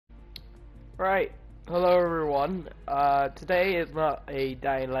Right, hello everyone. Today is not a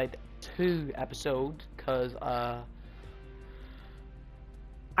Dying Light 2 episode, cause I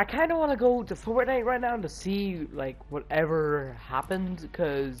kinda wanna go to Fortnite right now to see like whatever happened,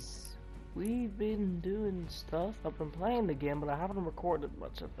 cause we've been doing stuff. I've been playing the game, but I haven't recorded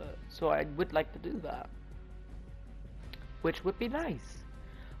much of it, so I would like to do that. Which would be nice.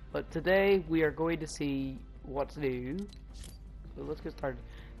 But today we are going to see what's new. So let's get started.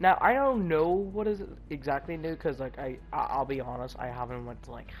 Now I don't know what is exactly new because like I'll be honest, I haven't went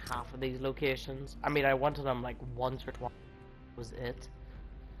to like half of these locations. I mean I went to them like once or twice. Was it?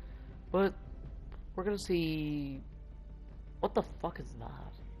 But we're gonna see. What the fuck is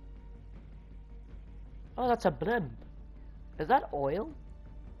that? Oh, that's a blimp. Is that oil?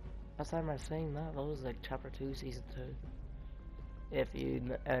 Last time I was saying that was like chapter 2, season 2. If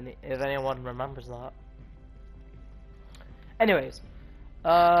anyone remembers that. Anyways,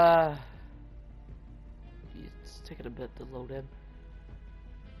 it's taking a bit to load in.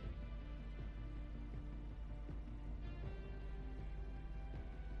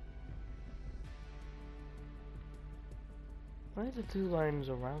 Why are the two lines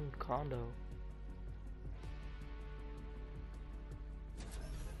around condo?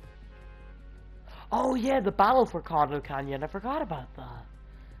 Oh yeah, the battle for Condo Canyon. I forgot about that.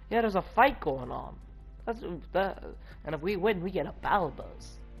 Yeah, there's a fight going on. That, and if we win, we get a battle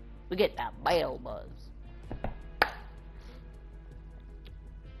buzz. We get that battle buzz.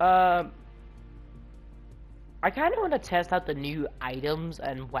 I kind of want to test out the new items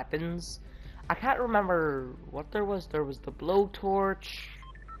and weapons. I can't remember what there was. There was the blowtorch,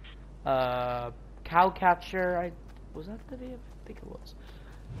 cowcatcher. Was that the name? I think it was.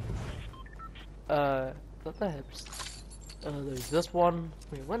 What the hips? There's this one.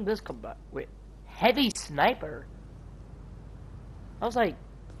 Wait, when did this come back? Wait, heavy sniper. I was like,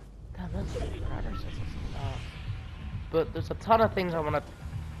 damn, that's but there's a ton of things I wanna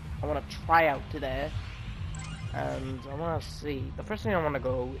try out today, and I wanna see. The first thing I wanna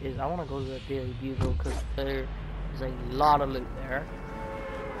go is I wanna go to the Daily Bugle because there's a lot of loot there.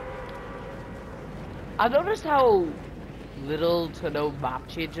 I noticed how little to no map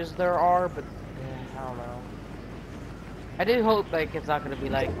changes there are, but I don't know. I do hope like it's not gonna be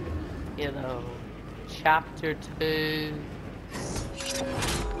like, you know, chapter 2, you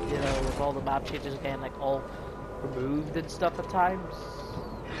know, with all the map changes getting like all removed and stuff at times.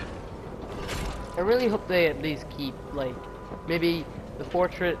 I really hope they at least keep like maybe the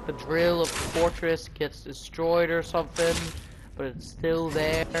drill of the fortress gets destroyed or something, but it's still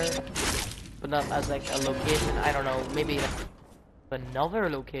there, but not as like a location. I don't know, maybe another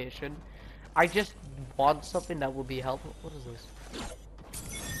location. I just want something that will be helpful. What is this?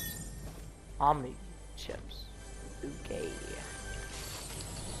 Omni chips. Okay.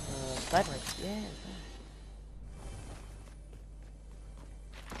 Sniper. Yeah.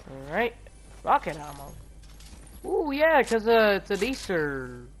 Alright. Rocket ammo. Ooh, yeah, because it's an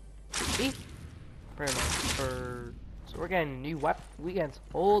Easter. Pretty much. So we're getting new weapons. We getting some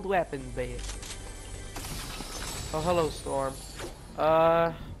old weapons, babe. Oh, hello, Storm.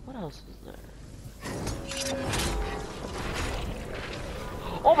 What else is there?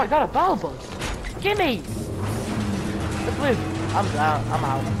 Oh my god, a battle bus! Gimme! Let's move. I'm down. I'm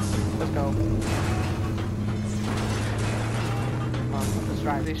out. Let's go. Let's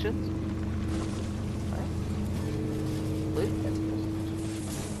try these shits.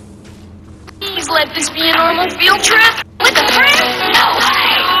 Please let this be a normal field trip with a friend. No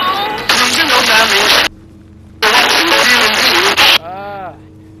way!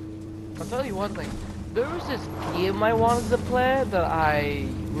 I'll tell you one thing. There was this game I wanted to play that I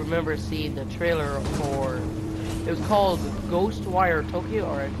remember seeing the trailer for. It was called Ghostwire Tokyo,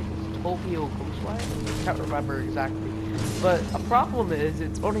 or I think it was Tokyo Ghostwire. I can't remember exactly. But a problem is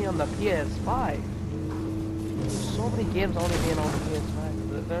it's only on the PS5. There's so many games only being on the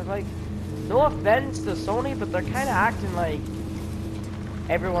PS5. They're like, no offense to Sony, but they're kind of acting like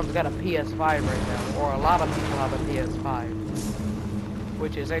everyone's got a PS5 right now, or a lot of people have a PS5,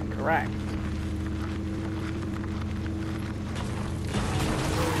 which is incorrect.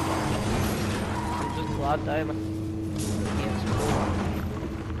 God damn it.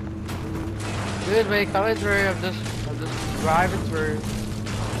 Good way coming through, I'm just driving through.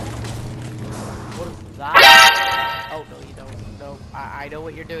 What is that? Oh no you don't. No, I know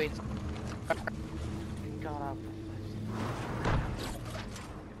what you're doing. God,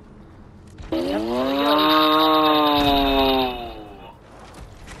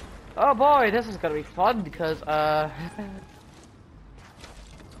 oh boy, this is gonna be fun because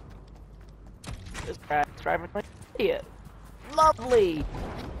this driver's my idiot. Lovely.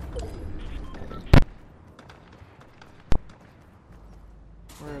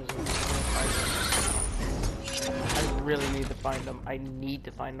 find him. I need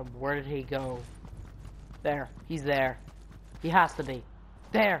to find him. Where did he go? There. He's there. He has to be.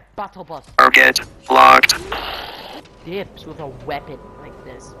 There. Battle bus. Target locked. Dips with a weapon like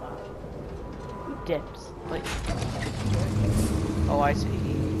this. Who dips? Like. Oh, I see.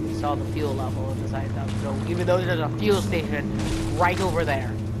 He saw the fuel level and decided not to go. Even though there's a fuel station right over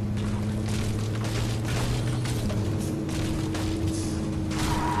there.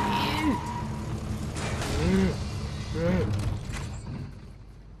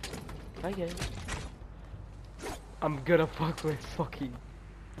 I get it. I'm gonna fuck with fucking.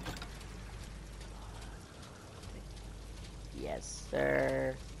 Yes,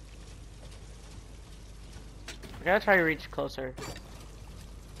 sir. I gotta try to reach closer.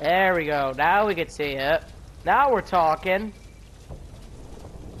 There we go. Now we can see it. Now we're talking.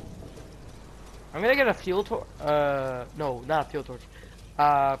 I'm gonna get a fuel torch. No, not a fuel torch.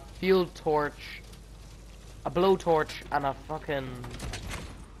 Fuel torch. A blowtorch and a fucking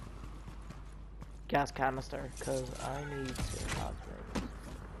gas canister, cause I need to have things.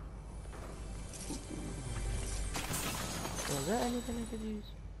 Is there anything I could use?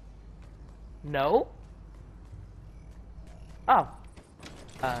 No. Oh.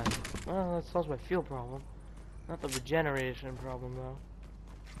 Well, that solves my fuel problem. Not the regeneration problem, though.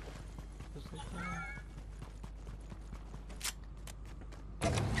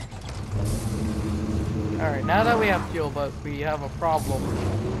 Alright, now that we have fuel, but we have a problem.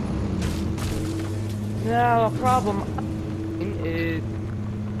 Now, the problem is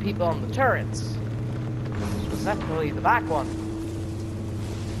people on the turrets. Specifically the back one.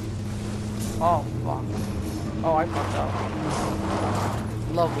 Oh, fuck. Oh, I fucked up.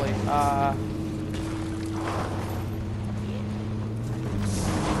 Lovely.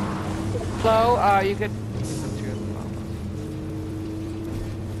 So, you could...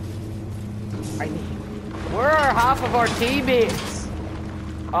 I need... Where are half of our teammates?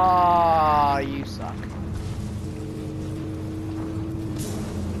 Ah, you suck.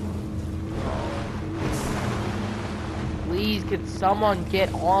 Please, could someone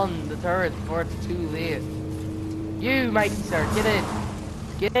get on the turret before it's too late? You, mighty sir, get in.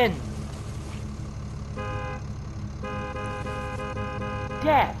 Get in.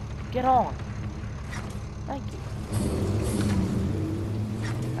 Dad, get on. Thank you.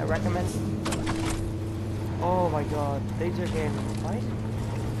 I recommend. Oh my god, these are getting right.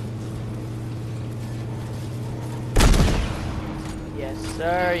 Yes,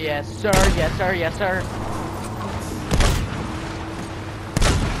 sir. Yes, sir. Yes, sir. Yes, sir.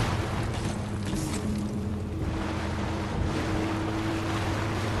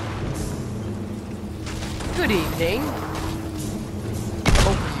 Good evening.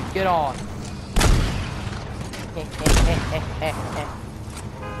 Both of you, get on.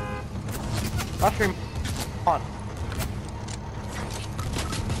 Mushroom on.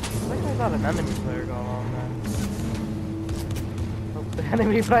 Looks like I got an enemy player going on there. Hope the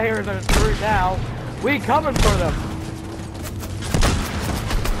enemy players are screwed now. We coming for them.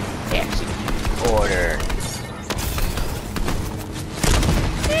 Execute order.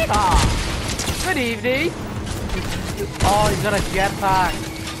 Ah. Good evening. Oh, he's got a jetpack.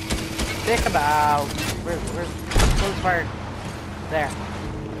 Stick him out. Where's close fire? There.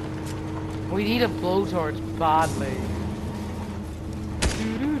 We need a blowtorch badly.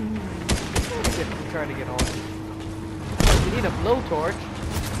 I'm trying to get on. We need a blowtorch.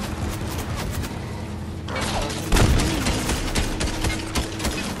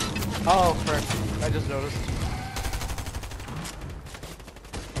 Oh, frick. I just noticed.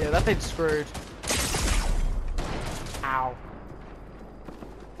 Yeah, that thing's screwed. Ow.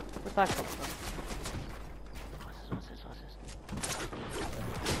 Where'd that come from? What's this?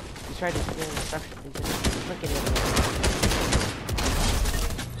 He's trying to steal instruction. Look at him.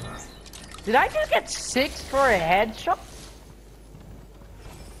 Did I just get 6 for a headshot?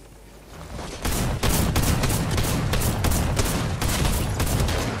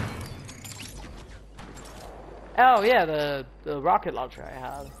 Oh yeah, the rocket launcher I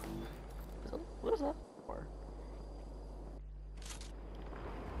have. What is that for?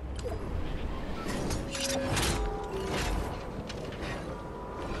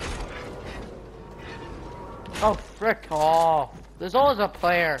 Oh frick off! There's always a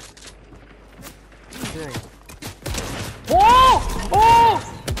player. What are you doing? Whoa! Oh!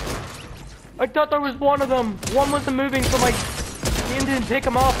 I thought there was one of them. One wasn't moving, so my game didn't pick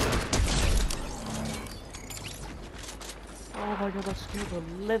him up. Oh my god, that scared the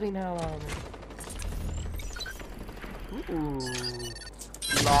living hell out of me. Ooh.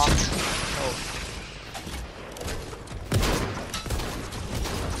 Locked. Oh.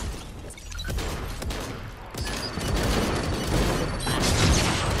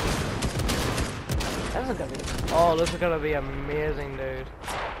 Oh, this is gonna be amazing, dude.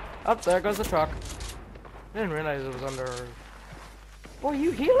 Up there goes the truck. Didn't realize it was under. Oh,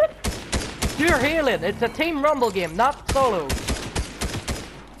 you healing? You're healing. It's a team rumble game, not solo.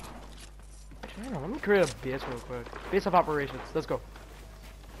 Hang on, let me create a base real quick. Base of operations. Let's go.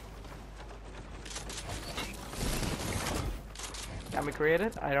 Can we create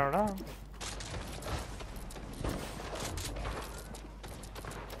it? I don't know.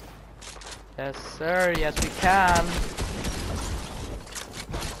 Yes, sir. Yes, we can.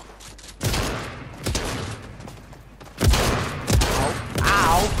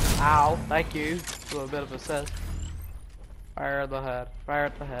 Ow. Ow. Thank you. A little bit of assist. Fire at the head. Fire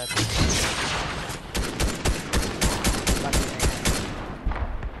at the head.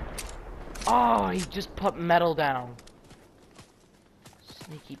 Oh, he just put metal down.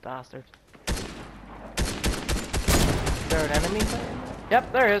 Sneaky bastard. Is there an enemy there?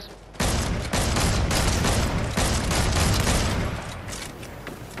 Yep, there is.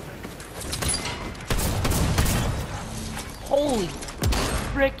 Holy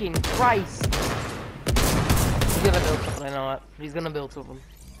freaking Christ! He's gonna build something, I know it. He's gonna build something.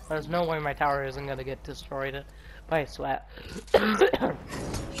 There's no way my tower isn't gonna get destroyed by a sweat.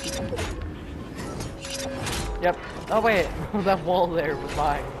 Yep. Oh wait, that wall there was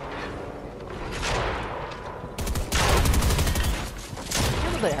mine.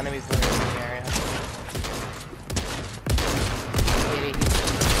 Look at the enemies that are in the area.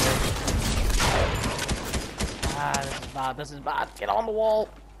 Ah, this is bad, this is bad. Get on the wall!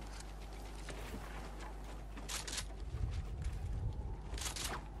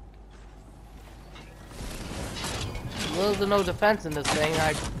 Well, there's no defense in this thing,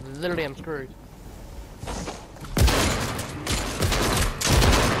 I literally am screwed.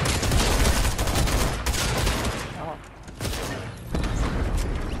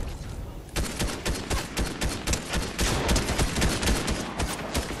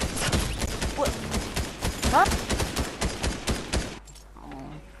 Huh?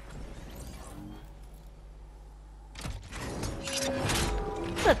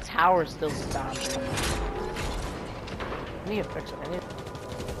 The tower still standing. I need to fix it.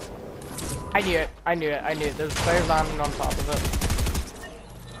 I knew it. I knew it. I knew it. There's players landing on top of it.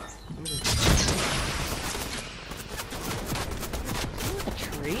 A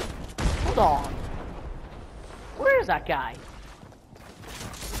tree? Hold on. Where is that guy?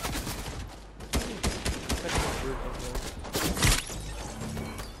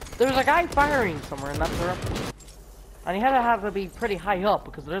 There's a guy firing somewhere in that direction. And he had to have to be pretty high up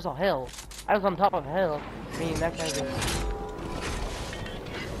because there's a hill. I was on top of a hill. I mean, that guy just...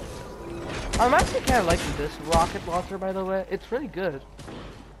 I'm actually kind of liking this rocket launcher, by the way. It's really good.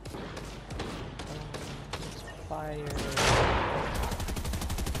 Let's fire...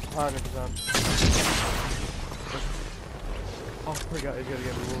 100%. Oh, poor guy, he's gonna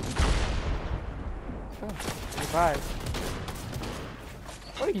get removed. Oh, 25.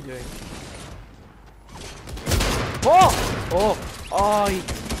 What are you doing? Oh! Oh! Oh,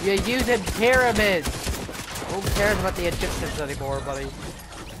 you're using pyramids! Who cares about the Egyptians anymore, buddy?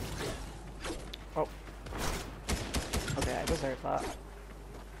 Oh. Okay, I deserve that.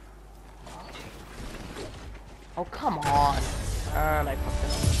 Oh, come on! And I fucked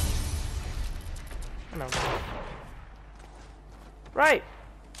it up. I know. Right!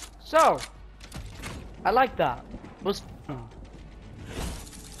 So, I like that. It was fun.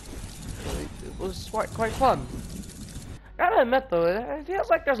 It was quite fun. Gotta admit though, it feels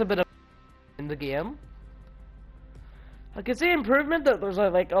like there's a bit of in the game. I can see improvement that there's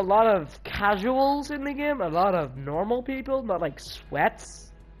like a lot of casuals in the game, a lot of normal people, not like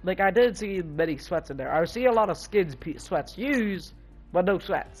sweats. Like I did see many sweats in there. I see a lot of skins sweats used, but no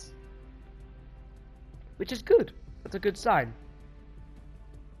sweats. Which is good. That's a good sign.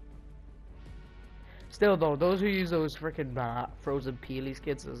 Still though, those who use those freaking frozen peely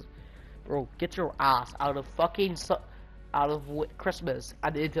skins is, bro, get your ass out of fucking out of Christmas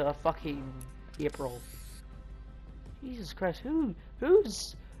and into a fucking April. Jesus Christ,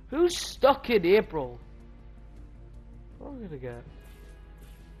 who's stuck in April? What are we gonna get?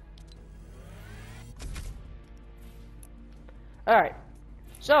 Alright,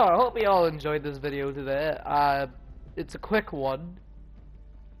 so I hope you all enjoyed this video today. It's a quick one,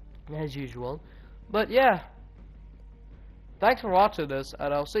 as usual. But yeah, thanks for watching this,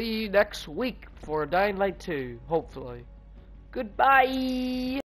 and I'll see you next week for Dying Light 2, hopefully. Goodbye!